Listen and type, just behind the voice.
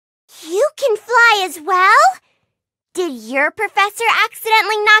You can fly as well? Did your professor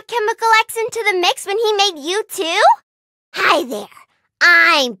accidentally knock Chemical X into the mix when he made you too? Hi there,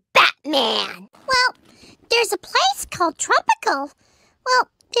 I'm Batman. Well, there's a place called Tropical. Well,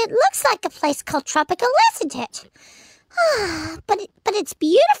 it looks like a place called Tropical, isn't it? But it's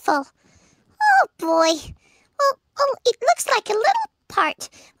beautiful. Oh boy. Well, it looks like a little part.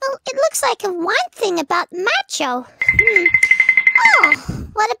 Well, it looks like one thing about Macho. Oh,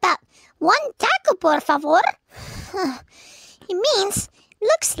 what about one taco, por favor? It means,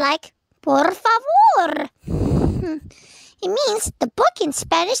 looks like, por favor. It means the book in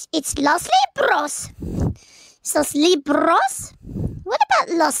Spanish, it's los libros. Los libros? What about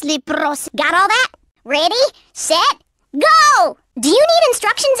los libros? Got all that? Ready, set, go! Do you need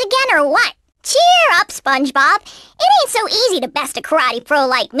instructions again or what? Cheer up, SpongeBob. It ain't so easy to best a karate pro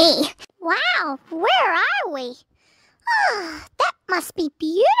like me. Wow, where are we? Ah, that must be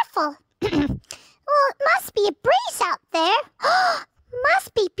beautiful. Well, it must be a breeze out there.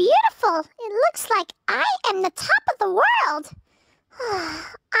 Must be beautiful. It looks like I am the top of the world.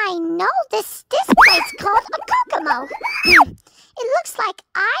 I know this place called a Kokomo. It looks like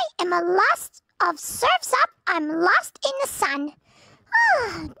I am a lost of surfs up. I'm lost in the sun.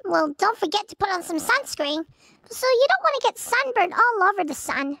 Well, don't forget to put on some sunscreen so you don't want to get sunburned all over the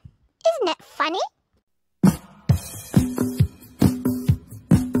sun. Isn't it funny?